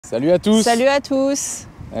Salut à tous. Salut à tous.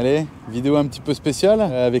 Allez, vidéo un petit peu spéciale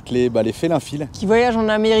avec les Félins filent. Qui voyagent en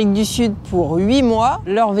Amérique du Sud pour 8 mois,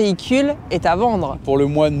 leur véhicule est à vendre. Pour le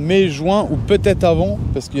mois de mai, juin ou peut-être avant,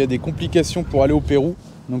 parce qu'il y a des complications pour aller au Pérou.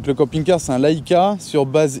 Donc le camping-car c'est un Laika sur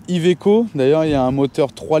base Iveco. D'ailleurs il y a un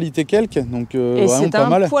moteur 3 litres et quelques, donc vraiment pas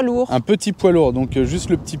mal. Et c'est un poids lourd. Un petit poids lourd, donc juste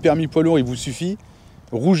le petit permis poids lourd il vous suffit.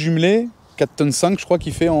 Roue jumelée, 4,5 tonnes je crois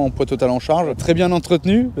qu'il fait en poids total en charge. Très bien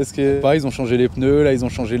entretenu, parce que pareil ils ont changé les pneus, là ils ont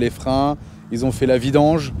changé les freins, ils ont fait la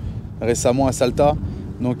vidange récemment à Salta.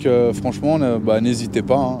 Donc franchement, n'hésitez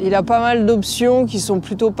pas. Hein. Il a pas mal d'options qui sont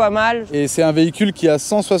plutôt pas mal. Et c'est un véhicule qui a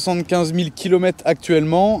 175 000 km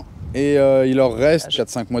actuellement. Et il leur reste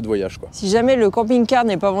 4-5 mois de voyage, quoi. Si jamais le camping-car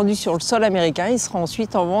n'est pas vendu sur le sol américain, il sera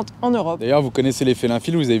ensuite en vente en Europe. D'ailleurs, vous connaissez les Félins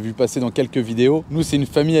filent, vous avez vu passer dans quelques vidéos. Nous, c'est une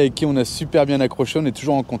famille avec qui on a super bien accroché, on est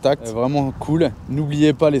toujours en contact. Vraiment cool.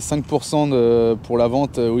 N'oubliez pas les 5% pour la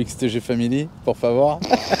vente au XTGFAMILY, pour favor.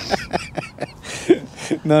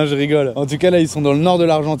 Non, je rigole. En tout cas, là, ils sont dans le nord de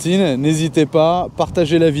l'Argentine. N'hésitez pas,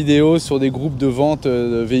 partagez la vidéo sur des groupes de vente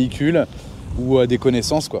de véhicules ou à des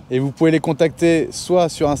connaissances, quoi. Et vous pouvez les contacter soit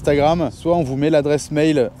sur Instagram, soit on vous met l'adresse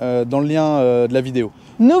mail dans le lien de la vidéo.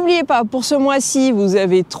 N'oubliez pas, pour ce mois-ci, vous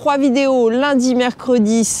avez 3 vidéos lundi,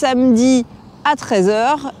 mercredi, samedi à 13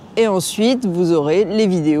 h. Et ensuite, vous aurez les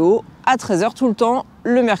vidéos à 13 h tout le temps,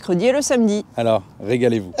 le mercredi et le samedi. Alors,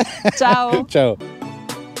 régalez-vous. Ciao. Ciao.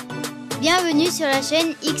 Bienvenue sur la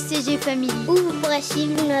chaîne XTGFAMILY où vous pourrez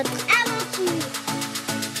suivre notre aventure.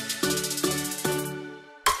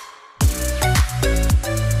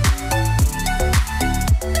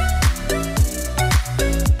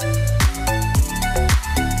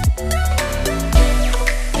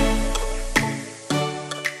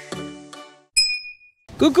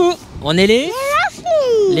 Coucou, on est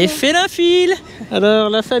les Félins filent.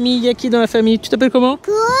 Alors la famille, il y a qui dans la famille? Tu t'appelles comment?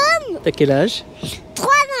 T'as quel âge? 3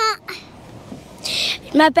 ans.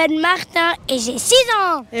 Je m'appelle Martin et j'ai 6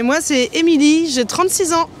 ans. Et moi c'est Émilie, j'ai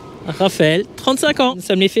 36 ans. Raphaël, 35 ans. Nous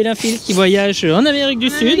sommes les Félins filent qui voyagent en Amérique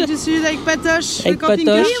du Sud. Avec Patoche, avec le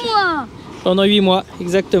camping-car. 8 mois. Pendant 8 mois,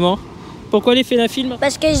 exactement. Pourquoi les Félins filent?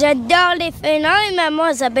 Parce que j'adore les félins et maman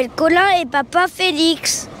elle s'appelle Colin et papa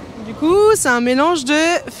Félix. Du coup, c'est un mélange de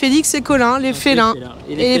Félix et Colin, les félins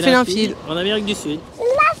et les Félins filent. En Amérique du Sud.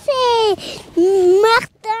 Là c'est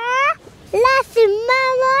Martin, là c'est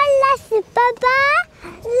maman, là c'est papa,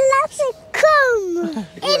 là c'est Com.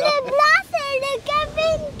 Et le blanc c'est le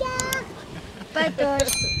camping-car.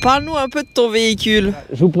 Patoche. Parle-nous un peu de ton véhicule.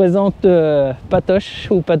 Je vous présente Patoche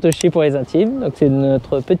ou Patoché pour les intimes. Donc c'est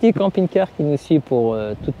notre petit camping-car qui nous suit pour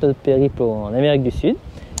tout notre périple en Amérique du Sud.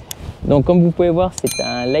 Donc comme vous pouvez voir, c'est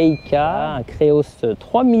un Laika, un Creos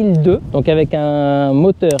 3002, donc avec un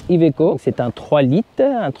moteur Iveco. C'est un 3 litres,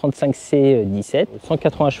 un 35C17,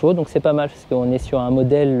 180 chevaux, donc c'est pas mal parce qu'on est sur un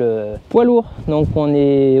modèle poids lourd. Donc on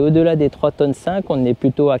est au-delà des 3,5 tonnes, on est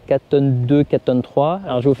plutôt à 4,2 tonnes, 4,3 tonnes.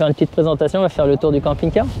 Alors je vais vous faire une petite présentation, on va faire le tour du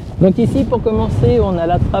camping-car. Donc ici pour commencer, on a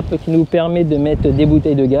la trappe qui nous permet de mettre des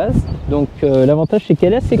bouteilles de gaz. Donc l'avantage c'est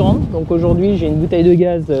qu'elle est assez grande. Donc aujourd'hui j'ai une bouteille de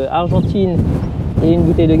gaz argentine et une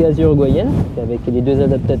bouteille de gaz uruguayenne avec les 2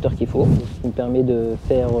 adaptateurs qu'il faut, ce qui me permet de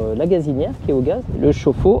faire la gazinière qui est au gaz, le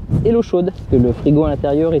chauffe-eau et l'eau chaude, parce que le frigo à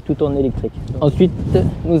l'intérieur est tout en électrique. Ensuite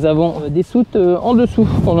nous avons des soutes en dessous,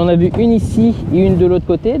 on en a vu une ici et une de l'autre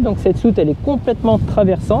côté, donc cette soute elle est complètement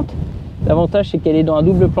traversante. L'avantage c'est qu'elle est dans un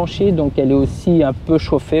double plancher, donc elle est aussi un peu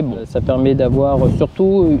chauffée. Bon, ça permet d'avoir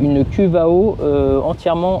surtout une cuve à eau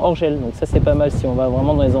entièrement hors gel, donc ça c'est pas mal si on va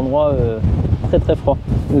vraiment dans les endroits très froids.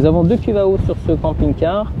 Nous avons 2 cuves à eau sur ce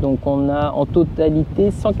camping-car, donc on a en totalité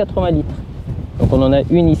 180 litres. Donc on en a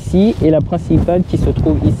une ici et la principale qui se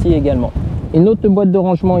trouve ici également. Une autre boîte de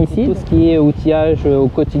rangement ici, tout ce qui est outillage au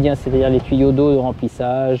quotidien, c'est-à-dire les tuyaux d'eau de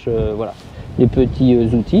remplissage, voilà. Les petits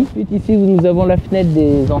outils. Ensuite, ici nous avons la fenêtre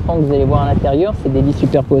des enfants que vous allez voir à l'intérieur, c'est des lits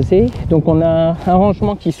superposés. Donc on a un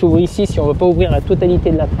rangement qui s'ouvre ici si on ne veut pas ouvrir la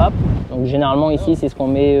totalité de la trappe. Donc généralement ici c'est ce qu'on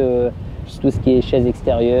met tout ce qui est chaise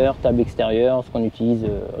extérieure, table extérieure, ce qu'on utilise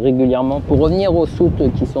régulièrement. Pour revenir aux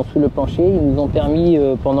soutes qui sont sous le plancher, ils nous ont permis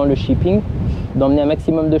pendant le shipping d'emmener un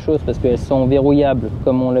maximum de choses parce qu'elles sont verrouillables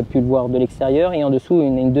comme on l'a pu le voir de l'extérieur, et en dessous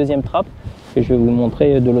une deuxième trappe que je vais vous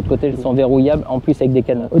montrer de l'autre côté. Elles sont verrouillables en plus avec des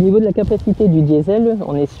cadenas. Au niveau de la capacité du diesel,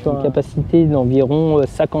 on est sur une capacité d'environ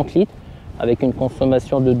 50 litres. Avec une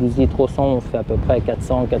consommation de 12 litres au 100, on fait à peu près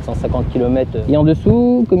 400-450 km. Et en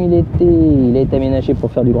dessous, comme il a été aménagé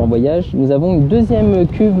pour faire du grand voyage, nous avons une deuxième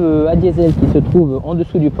cuve à diesel qui se trouve en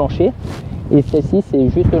dessous du plancher. Et celle-ci, c'est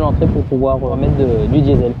juste l'entrée pour pouvoir mettre du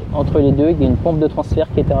diesel. Entre les deux, il y a une pompe de transfert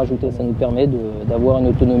qui a été rajoutée. Ça nous permet d'avoir une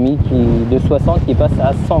autonomie de 60 qui passe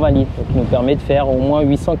à 120 litres, qui nous permet de faire au moins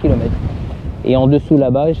 800 km. Et en dessous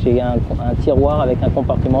là-bas, j'ai un tiroir avec un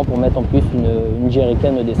compartiment pour mettre en plus une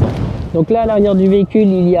jerrycan descente. Donc là, à l'arrière du véhicule,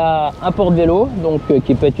 il y a un porte-vélo, donc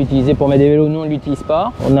qui peut être utilisé pour mettre des vélos. Nous, on ne l'utilise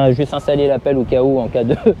pas. On a juste installé la pelle au cas où, en cas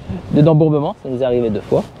d'embourbement. Ça nous est arrivé 2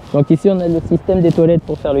 fois. Donc ici, on a le système des toilettes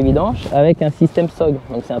pour faire le vidange avec un système SOG.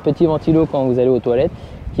 Donc c'est un petit ventilo quand vous allez aux toilettes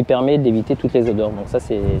qui permet d'éviter toutes les odeurs. Donc ça,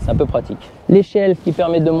 c'est un peu pratique. L'échelle qui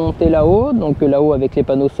permet de monter là-haut, donc là-haut avec les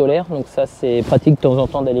panneaux solaires. Donc ça, c'est pratique de temps en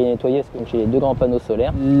temps d'aller nettoyer parce que j'ai 2 grands panneaux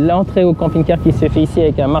solaires. L'entrée au camping-car qui se fait ici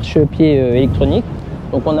avec un marchepied électronique.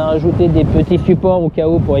 Donc on a rajouté des petits supports au cas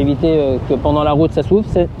où pour éviter que pendant la route ça s'ouvre.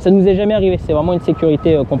 Ça nous est jamais arrivé, c'est vraiment une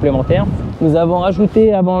sécurité complémentaire. Nous avons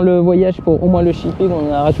rajouté avant le voyage pour au moins le shipping,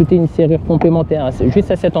 on a rajouté une serrure complémentaire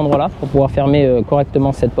juste à cet endroit-là pour pouvoir fermer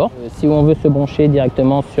correctement cette porte. Si on veut se brancher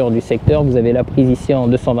directement sur du secteur, vous avez la prise ici en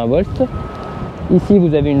 220 volts. Ici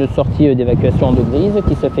vous avez une sortie d'évacuation en eau grise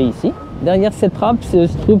qui se fait ici. Derrière cette trappe se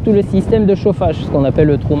trouve tout le système de chauffage, ce qu'on appelle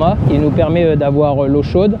le trouma, qui nous permet d'avoir l'eau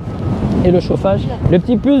chaude et le chauffage. Le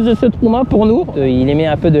petit plus de ce trouma pour nous, il émet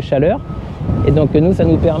un peu de chaleur. Et donc nous, ça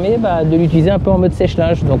nous permet de l'utiliser un peu en mode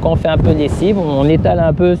sèche-linge. Donc quand on fait un peu de lessive, on étale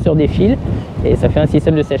un peu sur des fils et ça fait un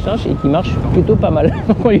système de sèche-linge et qui marche plutôt pas mal.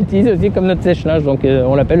 Donc on l'utilise aussi comme notre sèche-linge, donc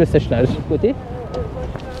on l'appelle le sèche-linge.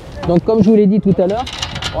 Donc comme je vous l'ai dit tout à l'heure,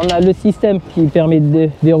 on a le système qui permet de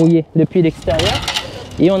verrouiller depuis l'extérieur.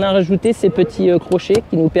 Et on a rajouté ces petits crochets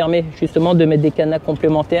qui nous permettent justement de mettre des cadenas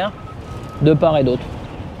complémentaires de part et d'autre.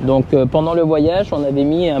 Donc pendant le voyage, on avait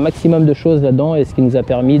mis un maximum de choses là-dedans et ce qui nous a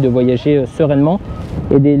permis de voyager sereinement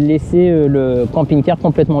et de laisser le camping-car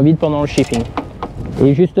complètement vide pendant le shipping.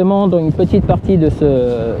 Et justement, dans une petite partie de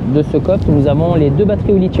ce coffre, nous avons les 2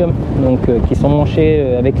 batteries au lithium donc, qui sont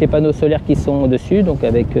branchées avec les panneaux solaires qui sont au-dessus, donc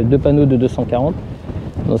avec 2 panneaux de 240.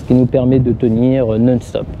 Donc, ce qui nous permet de tenir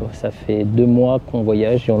non-stop. Ça fait 2 mois qu'on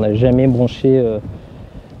voyage et on n'a jamais branché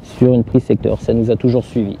sur une prise secteur. Ça nous a toujours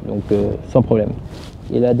suivi, donc sans problème.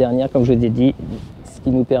 Et la dernière, comme je vous ai dit, ce qui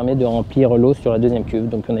nous permet de remplir l'eau sur la 2e cuve.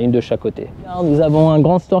 Donc on a une de chaque côté. Alors, nous avons un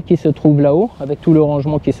grand store qui se trouve là-haut, avec tout le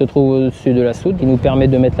rangement qui se trouve au-dessus de la soute, qui nous permet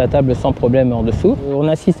de mettre la table sans problème en dessous. On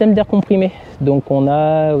a un système d'air comprimé. Donc on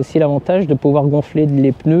a aussi l'avantage de pouvoir gonfler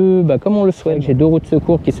les pneus comme on le souhaite. J'ai 2 roues de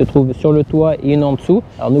secours qui se trouvent sur le toit et une en dessous.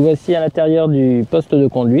 Alors nous voici à l'intérieur du poste de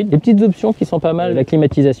conduite. Les petites options qui sont pas mal, la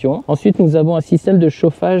climatisation. Ensuite nous avons un système de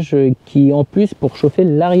chauffage qui en plus pour chauffer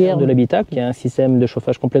l'arrière de l'habitacle, qui est un système de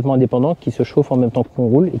chauffage complètement indépendant qui se chauffe en même temps qu'on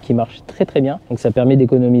roule et qui marche très très bien. Donc ça permet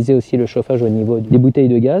d'économiser aussi le chauffage au niveau des bouteilles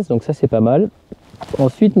de gaz. Donc ça c'est pas mal.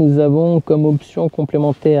 Ensuite nous avons comme option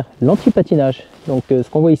complémentaire l'anti-patinage. Donc ce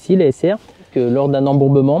qu'on voit ici, les SR. Que lors d'un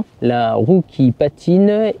embourbement, la roue qui patine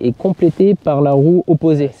est complétée par la roue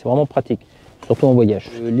opposée. C'est vraiment pratique, surtout en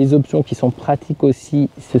voyage. Les options qui sont pratiques aussi,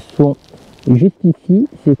 ce sont juste ici,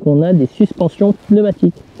 c'est qu'on a des suspensions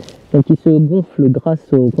pneumatiques. Donc qui se gonflent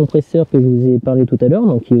grâce au compresseur que je vous ai parlé tout à l'heure,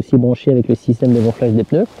 donc qui est aussi branché avec le système de gonflage des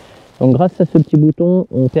pneus. Donc grâce à ce petit bouton,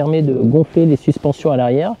 on permet de gonfler les suspensions à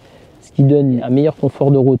l'arrière, ce qui donne un meilleur confort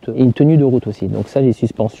de route et une tenue de route aussi. Donc ça, les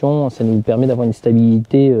suspensions, ça nous permet d'avoir une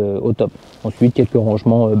stabilité au top. Ensuite, quelques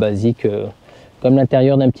rangements basiques comme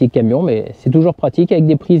l'intérieur d'un petit camion, mais c'est toujours pratique avec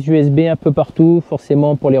des prises USB un peu partout.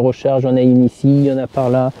 Forcément, pour les recharges, il y en a une ici, il y en a par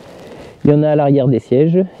là, il y en a à l'arrière des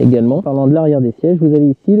sièges également. Parlant de l'arrière des sièges, vous avez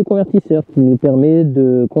ici le convertisseur qui nous permet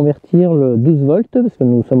de convertir le 12 volts, parce que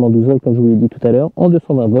nous sommes en 12 volts comme je vous l'ai dit tout à l'heure, en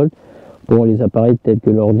 220 volts pour les appareils tels que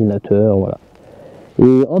l'ordinateur, voilà.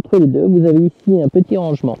 Et entre les deux, vous avez ici un petit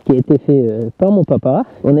rangement qui a été fait par mon papa.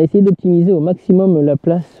 On a essayé d'optimiser au maximum la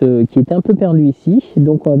place qui était un peu perdue ici,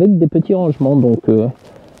 donc avec des petits rangements, donc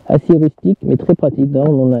assez rustiques mais très pratiques. Là,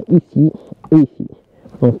 on en a ici et ici,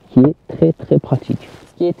 donc qui est très très pratique.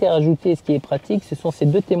 Ce qui a été rajouté, ce qui est pratique, ce sont ces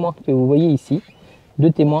 2 témoins que vous voyez ici. 2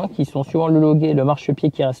 témoins qui sont suivant le loguet, le marchepied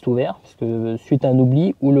qui reste ouvert, parce que suite à un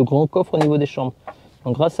oubli, ou le grand coffre au niveau des chambres.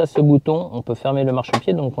 Donc grâce à ce bouton, on peut fermer le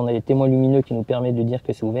marchepied, donc on a les témoins lumineux qui nous permettent de dire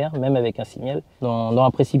que c'est ouvert, même avec un signal. Dans la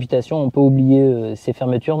précipitation, on peut oublier ces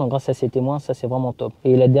fermetures, donc grâce à ces témoins, ça c'est vraiment top.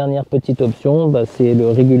 Et la dernière petite option, c'est le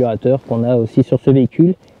régulateur qu'on a aussi sur ce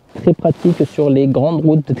véhicule, très pratique sur les grandes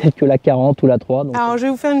routes telles que la 40 ou la 3. Donc... Alors je vais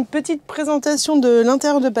vous faire une petite présentation de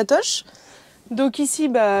l'intérieur de Patoche. Donc ici,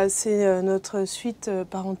 c'est notre suite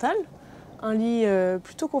parentale, un lit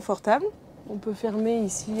plutôt confortable. On peut fermer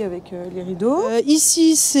ici avec les rideaux.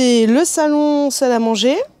 Ici, c'est le salon, salle à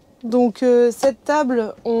manger. Donc cette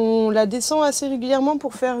table, on la descend assez régulièrement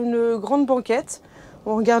pour faire une grande banquette.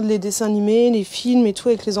 On regarde les dessins animés, les films et tout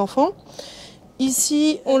avec les enfants.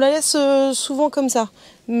 Ici, on la laisse souvent comme ça.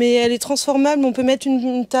 Mais elle est transformable, on peut mettre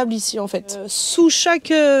une table ici en fait. Sous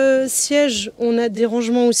chaque siège, on a des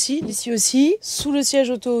rangements aussi. Ici aussi, sous le siège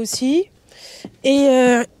auto aussi. Et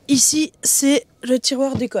ici, c'est le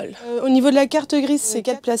tiroir d'école. Au niveau de la carte grise, c'est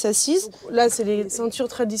 4 places assises. Là, c'est les ceintures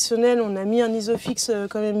traditionnelles. On a mis un isofix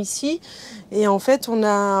quand même ici. Et en fait, on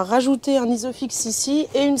a rajouté un isofix ici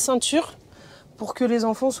et une ceinture pour que les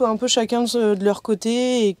enfants soient un peu chacun de leur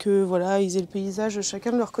côté et que voilà, ils aient le paysage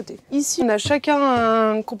chacun de leur côté. Ici, on a chacun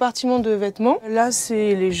un compartiment de vêtements. Là,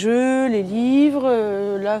 c'est les jeux, les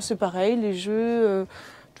livres. Là, c'est pareil, les jeux,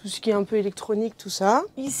 tout ce qui est un peu électronique, tout ça.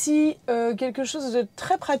 Ici, quelque chose de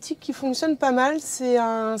très pratique qui fonctionne pas mal, c'est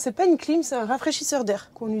pas une clim, c'est un rafraîchisseur d'air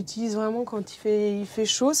qu'on utilise vraiment quand il fait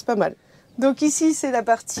chaud, c'est pas mal. Donc ici, c'est la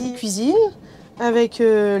partie cuisine avec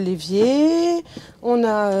l'évier. On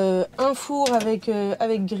a un four avec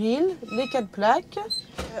grill, les 4 plaques,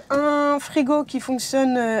 un frigo qui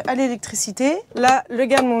fonctionne à l'électricité. Là, le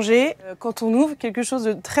garde-manger, quand on ouvre, quelque chose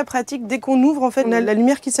de très pratique. Dès qu'on ouvre, en fait, on a la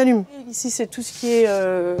lumière qui s'allume. Ici, c'est tout ce qui est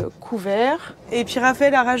couvert. Et puis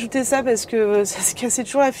Raphaël a rajouté ça parce que ça se cassait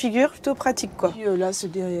toujours la figure, plutôt pratique, quoi. Puis, là,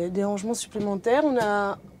 c'est des rangements supplémentaires. On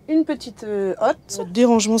a une petite hotte, des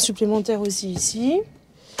rangements supplémentaires aussi ici.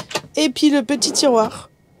 Et puis le petit tiroir,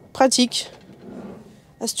 pratique,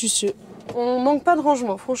 astucieux. On manque pas de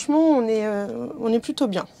rangement, franchement on est plutôt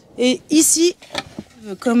bien. Et ici,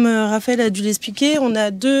 comme Raphaël a dû l'expliquer, on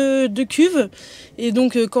a deux cuves. Et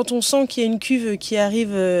donc quand on sent qu'il y a une cuve qui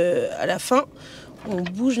arrive à la fin, on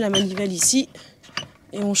bouge la manivelle ici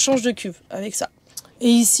et on change de cuve avec ça. Et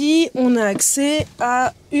ici, on a accès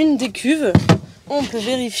à une des cuves. On peut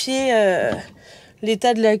vérifier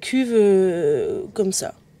l'état de la cuve comme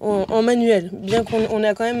ça. En manuel, bien qu'on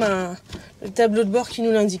a quand même le tableau de bord qui nous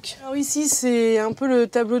l'indique. Alors ici, c'est un peu le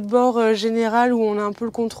tableau de bord général où on a un peu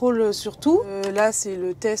le contrôle sur tout. Là, c'est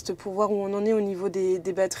le test pour voir où on en est au niveau des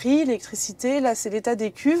batteries, l'électricité. Là, c'est l'état des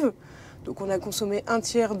cuves. Donc on a consommé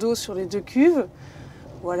 1/3 d'eau sur les 2 cuves.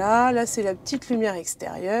 Voilà, là c'est la petite lumière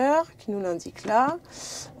extérieure qui nous l'indique là.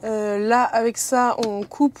 Là, avec ça, on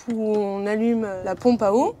coupe ou on allume la pompe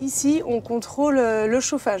à eau. Ici, on contrôle le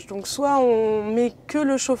chauffage. Donc soit on met que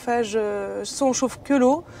le chauffage, soit on chauffe que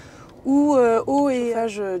l'eau, ou eau et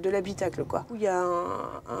chauffage de l'habitacle, quoi. Il y a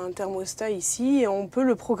un thermostat ici et on peut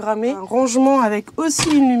le programmer. Un rangement avec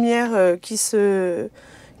aussi une lumière qui se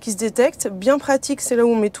détecte. Bien pratique, c'est là où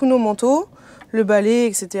on met tous nos manteaux, le balai,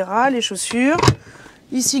 etc., les chaussures.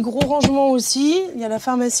 Ici, gros rangement aussi, il y a la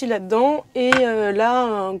pharmacie là-dedans et là,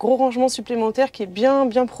 un gros rangement supplémentaire qui est bien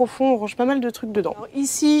profond, on range pas mal de trucs dedans. Alors,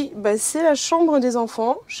 ici, c'est la chambre des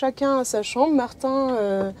enfants, chacun a sa chambre,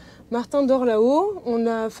 Martin dort là-haut. On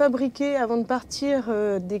a fabriqué, avant de partir,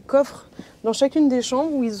 des coffres dans chacune des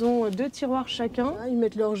chambres où ils ont 2 tiroirs chacun. Ils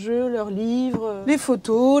mettent leurs jeux, leurs livres, les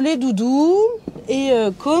photos, les doudous et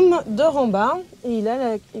Com dort en bas et il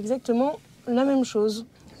a exactement la même chose.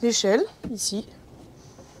 L'échelle, ici,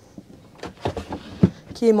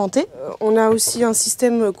 qui est aimanté. On a aussi un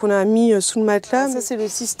système qu'on a mis sous le matelas. Ça, c'est le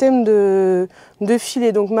système de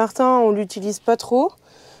filet. Donc Martin, on l'utilise pas trop,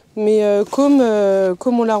 mais comme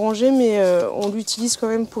on l'a rangé, mais on l'utilise quand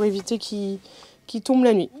même pour éviter qu'il tombe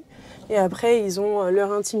la nuit. Et après, ils ont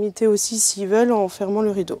leur intimité aussi s'ils veulent en fermant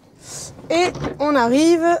le rideau. Et on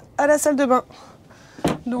arrive à la salle de bain.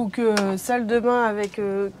 Donc salle de bain avec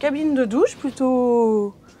cabine de douche,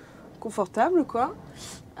 plutôt confortable, quoi.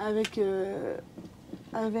 Avec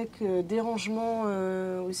des rangements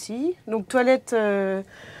aussi. Donc toilette,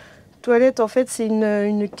 en fait, c'est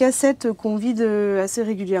une cassette qu'on vide assez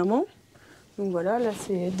régulièrement. Donc voilà, là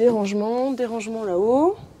c'est des rangements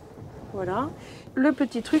là-haut. Voilà. Le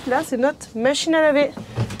petit truc là, c'est notre machine à laver.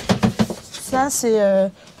 Ça, c'est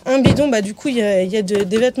un bidon. Du coup, il y a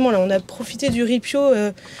des vêtements là. On a profité du ripio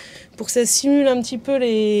pour que ça simule un petit peu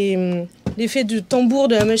l'effet de tambour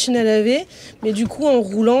de la machine à laver. Mais du coup, en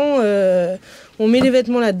roulant, on met les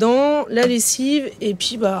vêtements là-dedans, la lessive, et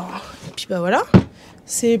puis voilà.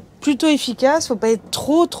 C'est plutôt efficace, faut pas être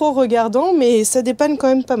trop regardant, mais ça dépanne quand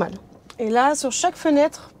même pas mal. Et là, sur chaque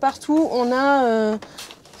fenêtre, partout, on a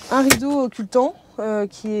un rideau occultant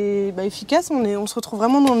qui est efficace. On se retrouve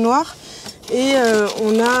vraiment dans le noir. Et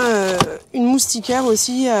on a une moustiquaire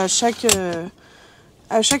aussi à chaque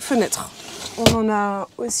fenêtre. On en a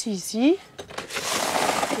aussi ici.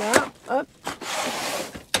 Là, hop.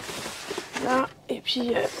 Là, et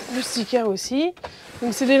puis moustiquaire aussi.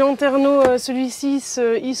 Donc c'est des lanterneaux, celui-ci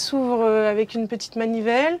il s'ouvre avec une petite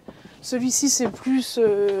manivelle. Celui-ci c'est plus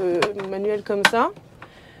manuel comme ça.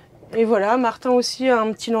 Et voilà, Martin aussi a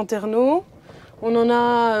un petit lanterneau. On en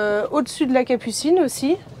a au-dessus de la capucine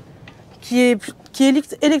aussi, qui est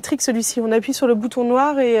électrique celui-ci. On appuie sur le bouton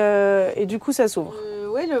noir et du coup ça s'ouvre.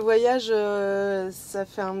 Oui, le voyage, ça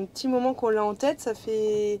fait un petit moment qu'on l'a en tête. Ça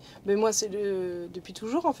fait, moi, c'est depuis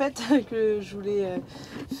toujours en fait que je voulais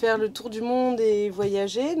faire le tour du monde et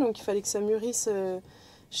voyager. Donc, il fallait que ça mûrisse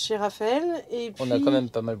chez Raphaël. Et puis, On a quand même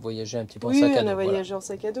pas mal voyagé un petit peu en oui, sac à dos. on a voyagé en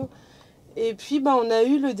sac à dos. Et puis, on a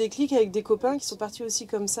eu le déclic avec des copains qui sont partis aussi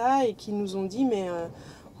comme ça et qui nous ont dit, mais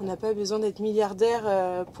on n'a pas besoin d'être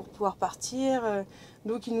milliardaire pour pouvoir partir.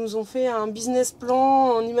 Donc ils nous ont fait un business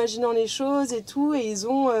plan en imaginant les choses et tout. Et ils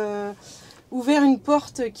ont ouvert une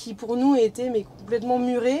porte qui pour nous était complètement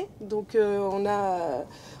murée. Donc on a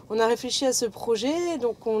réfléchi à ce projet.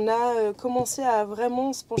 Donc on a commencé à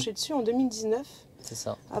vraiment se pencher dessus en 2019. C'est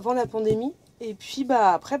ça. Avant la pandémie. Et puis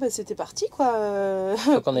après, c'était parti quoi.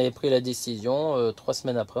 Donc on avait pris la décision, 3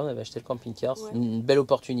 semaines après, on avait acheté le camping-car. C'est une belle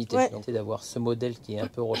opportunité d'avoir ce modèle qui est un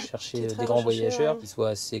peu recherché des grands voyageurs, qui soit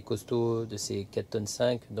assez costaud, de ces 4,5 tonnes.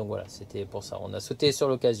 Donc voilà, c'était pour ça. On a sauté sur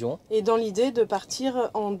l'occasion. Et dans l'idée de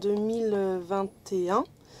partir en 2021.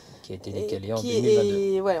 Qui a été décalé en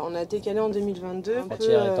 2022. Ouais, on a décalé en 2022. La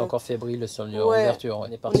frontière est encore fébrile sur l'ouverture. On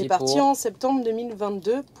est parti en septembre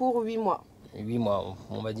 2022 pour 8 mois. 8 mois,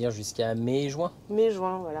 on va dire jusqu'à mai-juin.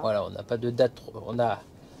 Mai-juin, voilà. Voilà, on n'a pas de date. On a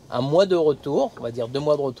un mois de retour, on va dire 2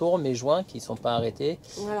 mois de retour, mai-juin, qui ne sont pas arrêtés.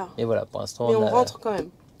 Voilà. Et voilà, pour l'instant. Mais on rentre quand même.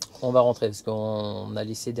 On va rentrer parce qu'on a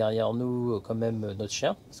laissé derrière nous quand même notre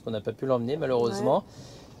chien, parce qu'on n'a pas pu l'emmener malheureusement,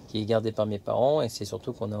 qui est gardé par mes parents. Et c'est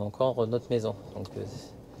surtout qu'on a encore notre maison. Donc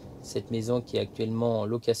cette maison qui est actuellement en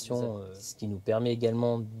location, ce qui nous permet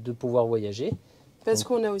également de pouvoir voyager. Parce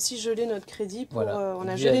qu'on a aussi gelé notre crédit. On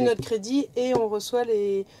a gelé notre crédit et on reçoit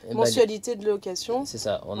les mensualités de location. C'est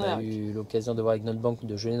ça, on a eu l'occasion de voir avec notre banque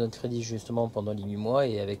de geler notre crédit justement pendant les 8 mois.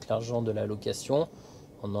 Et avec l'argent de la location,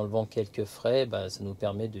 en enlevant quelques frais, ça nous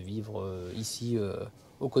permet de vivre ici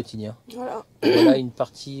au quotidien. Voilà une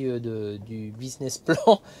partie du business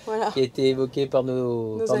plan qui a été évoqué par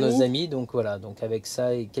nos amis. Donc voilà, donc avec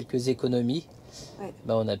ça et quelques économies,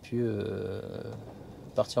 on a pu...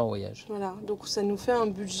 partir en voyage. Voilà, donc ça nous fait un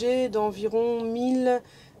budget d'environ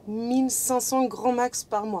 1500 grand max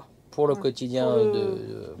par mois. Pour le quotidien,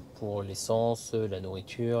 pour l'essence, la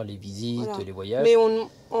nourriture, les visites, les voyages. Mais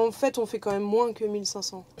en fait, on fait quand même moins que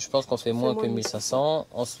 1500. Je pense qu'on fait moins que 1500.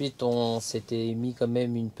 Ensuite, on s'était mis quand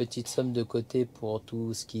même une petite somme de côté pour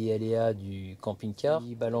tout ce qui est aléa du camping-car.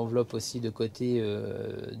 L'enveloppe aussi de côté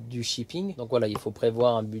du shipping. Donc voilà, il faut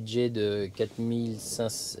prévoir un budget de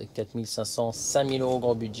 4500, 5000 €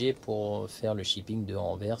 grand budget pour faire le shipping de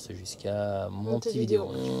Anvers jusqu'à Montevideo.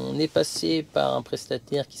 On est passé par un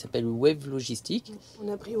prestataire qui s'appelle Wave Logistique. On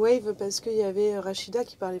a pris Wave parce qu'il y avait Rachida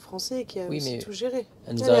qui parlait français et qui a aussi tout géré.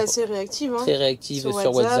 Elle est assez réactive. Très réactive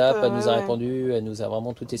sur WhatsApp, elle nous a répondu, elle nous a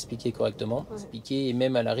vraiment tout expliqué correctement. Et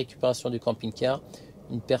même à la récupération du camping-car,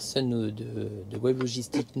 une personne de Wave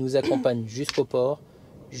Logistique nous accompagne jusqu'au port,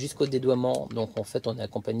 jusqu'au dédouanement. Donc en fait, on est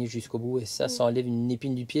accompagné jusqu'au bout et ça enlève une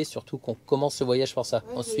épine du pied, surtout qu'on commence ce voyage pour ça.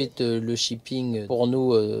 Ensuite, le shipping, pour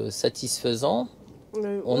nous, satisfaisant.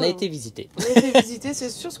 On a été visité. On a été visité, c'est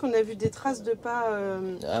sûr, parce qu'on a vu des traces de pas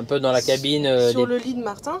un peu dans la cabine. Sur le lit de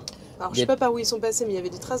Martin. Alors, je sais pas par où ils sont passés, mais il y avait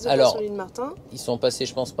des traces de pas sur le lit de Martin. Ils sont passés,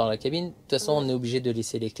 je pense, par la cabine. De toute façon, on est obligé de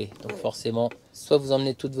laisser les clés. Donc forcément, soit vous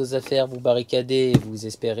emmenez toutes vos affaires, vous barricadez et vous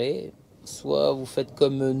espérez. Soit vous faites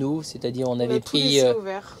comme nous, c'est-à-dire on avait pris...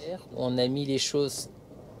 on a mis les choses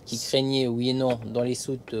qui craignaient, oui et non, dans les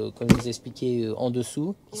soutes, comme je vous expliquais, en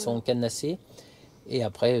dessous, qui sont cadenassées. Et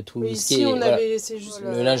après, tout ce qui est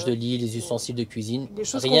le linge de lit, les ustensiles de cuisine,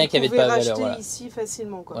 rien qui avait pas de valeur. Ici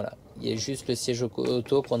facilement, quoi. Voilà. Il y a juste le siège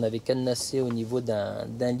auto qu'on avait cadenassé au niveau d'un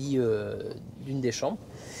lit d'une des chambres.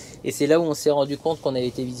 Et c'est là où on s'est rendu compte qu'on avait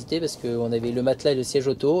été visité parce qu'on avait le matelas et le siège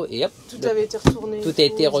auto. Et hop, tout avait été retourné. Tout a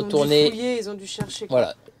été retourné. Ils ont dû fouiller, ils ont dû chercher. Quoi.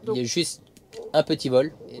 Voilà. Donc, il y a juste un petit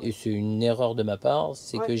vol. Et c'est une erreur de ma part.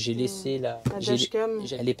 C'est que j'ai laissé la dashcam.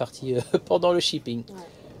 Elle est partie pendant le shipping. Ouais.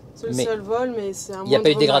 C'est le seul vol, mais c'est un Il n'y a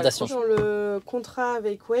pas eu de dégradation. Dans le contrat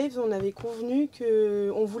avec Wave, on avait convenu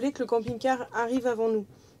qu'on voulait que le camping-car arrive avant nous.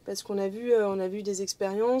 Parce qu'on a vu des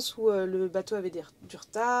expériences où le bateau avait du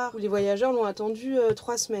retard, où les voyageurs l'ont attendu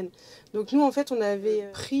 3 semaines. Donc nous, en fait, on avait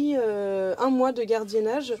pris 1 mois de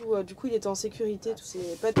gardiennage, où du coup, il était en sécurité.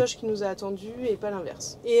 C'est Patoche qui nous a attendus et pas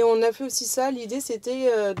l'inverse. Et on a fait aussi ça. L'idée,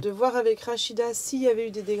 c'était de voir avec Rachida s'il y avait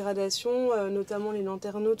eu des dégradations, notamment les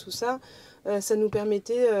lanternaux, tout ça. Ça nous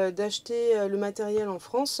permettait d'acheter le matériel en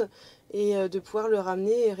France et de pouvoir le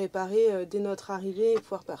ramener et réparer dès notre arrivée et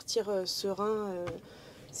pouvoir partir serein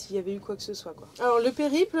s'il y avait eu quoi que ce soit. Quoi. Alors le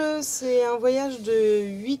périple, c'est un voyage de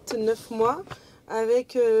 8-9 mois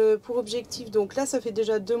avec pour objectif, donc là ça fait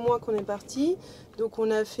déjà 2 mois qu'on est parti, donc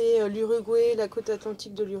on a fait l'Uruguay, la côte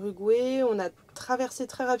atlantique de l'Uruguay, on a traversé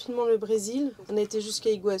très rapidement le Brésil, on a été jusqu'à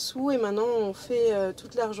Iguaçu et maintenant on fait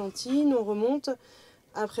toute l'Argentine, on remonte,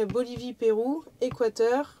 après Bolivie, Pérou,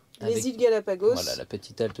 Équateur, les îles Galapagos. Voilà, la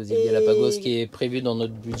petite halte aux îles Galapagos qui est prévue dans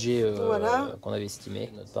notre budget qu'on avait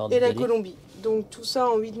estimé. Et la Colombie. Donc tout ça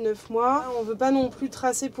en 8-9 mois. On ne veut pas non plus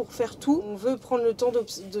tracer pour faire tout. On veut prendre le temps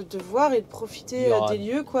de voir et de profiter des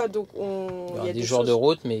lieux, quoi. Donc il y a des jours de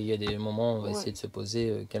route, mais il y a des moments où on va essayer de se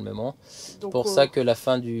poser calmement. Donc, pour ça que la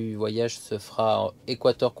fin du voyage se fera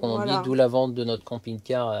Équateur-Colombie, d'où la vente de notre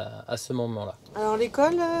camping-car à ce moment-là. Alors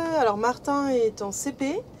l'école, Martin est en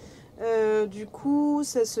CP. Du coup,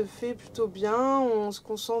 ça se fait plutôt bien, on se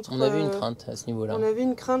concentre... On avait une crainte à ce niveau-là. On avait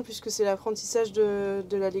une crainte puisque c'est l'apprentissage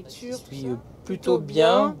de la lecture. Plutôt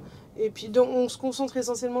bien. Et puis donc, on se concentre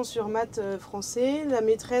essentiellement sur maths français. La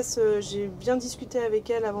maîtresse, j'ai bien discuté avec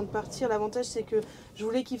elle avant de partir. L'avantage, c'est que je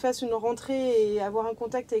voulais qu'il fasse une rentrée et avoir un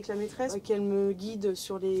contact avec la maîtresse, qu'elle me guide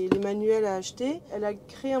sur les manuels à acheter. Elle a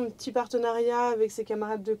créé un petit partenariat avec ses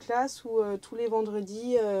camarades de classe où tous les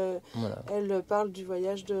vendredis, elle parle du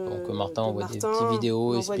voyage de Donc Martin envoie des petites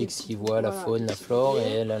vidéos, explique ce qu'il voit, la faune, la flore,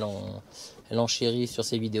 et elle enchérit sur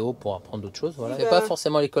ses vidéos pour apprendre d'autres choses. Voilà. Et pas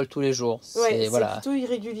forcément à l'école tous les jours. C'est plutôt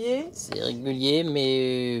irrégulier. C'est irrégulier,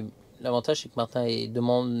 mais l'avantage c'est que Martin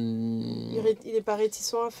demande... Il n'est pas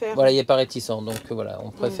réticent à faire. Voilà, il n'est pas réticent. Donc voilà,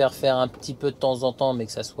 on préfère faire un petit peu de temps en temps, mais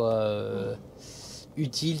que ça soit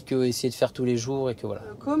utile que essayer de faire tous les jours. Et que voilà.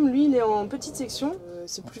 Comme lui, il est en petite section,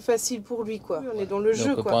 c'est plus facile pour lui, quoi. On est dans le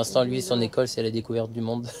jeu, quoi. Pour l'instant, lui, son école, c'est la découverte du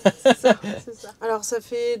monde. C'est ça, c'est ça. Alors, ça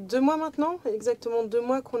fait 2 mois maintenant, exactement 2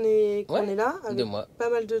 mois qu'on est là, avec 2 mois. Pas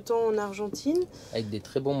mal de temps en Argentine. Avec des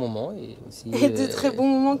très bons moments. Et aussi, des très bons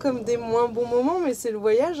moments comme des moins bons moments, mais c'est le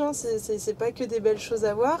voyage, hein. C'est pas que des belles choses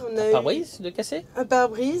à voir. On a un pare-brise de cassé. Un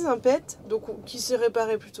pare-brise, un pet, donc, qui s'est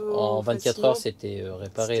réparé plutôt en 24 heures, c'était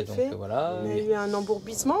réparé, donc voilà. On a eu un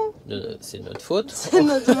embourbissement. C'est notre faute. C'est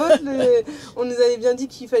notre faute. On nous avait bien dit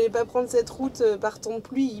qu'il fallait pas prendre cette route par temps de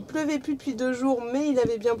pluie. Il pleuvait plus depuis 2 jours, mais il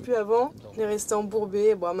avait bien plu avant. On est resté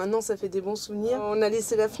embourbé. Bon, maintenant, ça fait des bons souvenirs. On a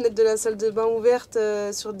laissé la fenêtre de la salle de bain ouverte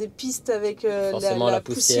sur des pistes avec la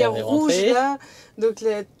poussière rouge là. Donc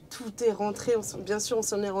tout est rentré. Bien sûr, on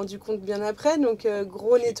s'en est rendu compte bien après. Donc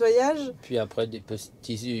gros nettoyage. Puis après des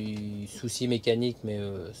petits soucis mécaniques, mais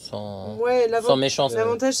sans méchance.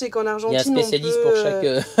 L'avantage, c'est qu'en Argentine, il y a un spécialiste pour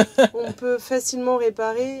chaque. On peut facilement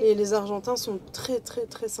réparer. Et les Argentins sont très très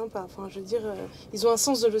très sympas. Enfin, je veux dire, ils ont un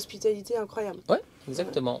sens de l'hospitalité incroyable. Ouais,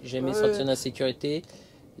 exactement. J'ai aimé sentir d'insécurité.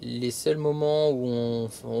 Les seuls moments où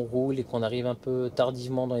on roule et qu'on arrive un peu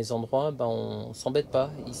tardivement dans les endroits, on s'embête pas.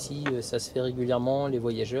 Ici, ça se fait régulièrement, les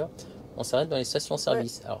voyageurs. On s'arrête dans les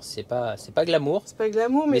stations-service. Alors, c'est pas glamour. C'est pas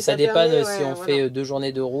glamour, mais ça dépanne si on fait 2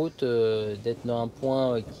 journées de route, d'être dans un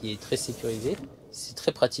point qui est très sécurisé. C'est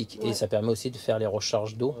très pratique et ça permet aussi de faire les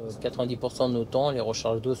recharges d'eau. 90% de nos temps, les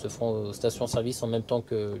recharges d'eau se font aux stations-service en même temps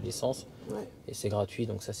que l'essence. Et c'est gratuit,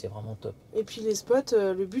 donc ça c'est vraiment top. Et puis les spots,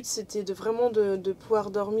 le but c'était vraiment de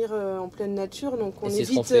pouvoir dormir en pleine nature. Donc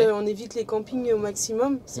on évite les campings au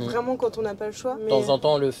maximum. C'est vraiment quand on n'a pas le choix. De temps en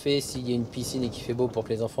temps on le fait s'il y a une piscine et qu'il fait beau pour que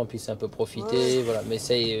les enfants puissent un peu profiter. Voilà. Mais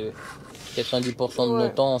c'est 90% de nos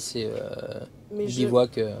temps c'est...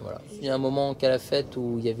 bivouac, voilà. Il y a un moment qu'à la fête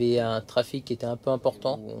où il y avait un trafic qui était un peu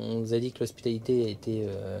important. On nous a dit que l'hospitalité était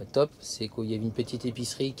top. C'est qu'il y avait une petite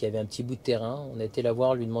épicerie qui avait un petit bout de terrain. On a été la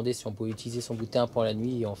voir, lui demander si on pouvait utiliser son bout de terrain pour la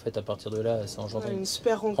nuit. Et en fait, à partir de là, ça engendre une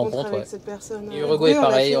super rencontre avec cette personne. Et Uruguay,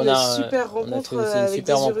 pareil. On a fait une super rencontre.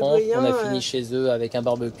 On a fini chez eux avec un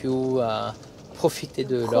barbecue à profiter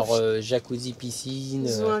de leur jacuzzi piscine.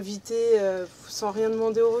 Ils ont invité sans rien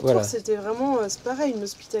demander au retour. Voilà. C'était vraiment, c'est pareil, une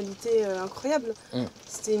hospitalité incroyable.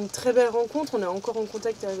 C'était une très belle rencontre. On est encore en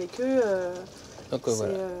contact avec eux. Donc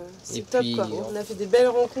voilà. C'est top, quoi. On a fait des belles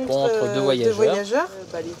rencontres de voyageurs.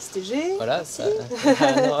 Les XTG. Voilà, ça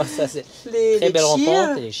c'est très belle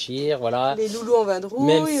rencontre. Les chires, voilà. Les loulous en vadrouille.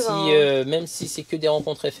 Même si c'est que des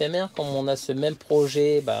rencontres éphémères, comme on a ce même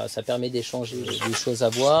projet, ça permet d'échanger des choses à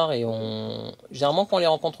voir. Et généralement, quand on les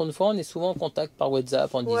rencontre une fois, on est souvent en contact par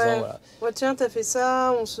WhatsApp en disant voilà. Ouais, tiens, t'as fait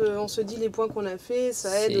ça. On se dit les points qu'on a fait,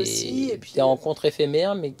 ça aide aussi. Et puis des rencontres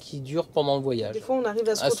éphémères, mais qui durent pendant le voyage. Des fois, on arrive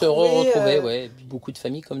à se retrouver. Beaucoup de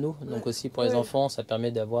familles comme nous, donc aussi pour les enfants, ça permet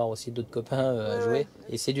d'avoir aussi d'autres copains à jouer.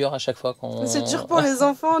 Et c'est dur à chaque fois quand. C'est dur pour les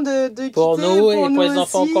enfants de quitter. Pour nous et pour les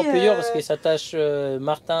enfants encore plus dur parce que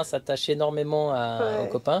Martin s'attache énormément aux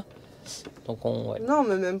copains. Donc Non,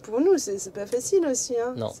 mais même pour nous, c'est pas facile aussi.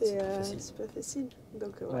 Hein. Non, c'est pas facile.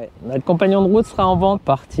 Donc, Ouais. Notre compagnon de route sera en vente à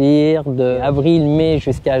partir de avril, mai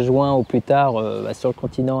jusqu'à juin ou plus tard sur le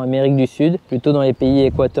continent Amérique du Sud, plutôt dans les pays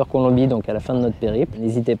Équateur, Colombie, donc à la fin de notre périple.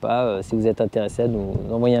 N'hésitez pas, si vous êtes intéressé, à nous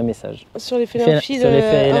envoyer un message. Sur les Félins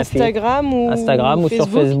Instagram ou sur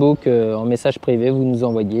Facebook, en message privé, vous nous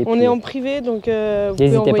envoyez. On est en privé, donc vous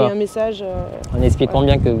pouvez envoyer un message. En expliquant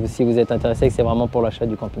bien que si vous êtes intéressé, que c'est vraiment pour l'achat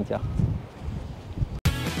du camping-car.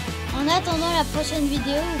 En attendant la prochaine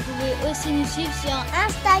vidéo, vous pouvez aussi nous suivre sur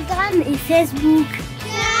Instagram et Facebook.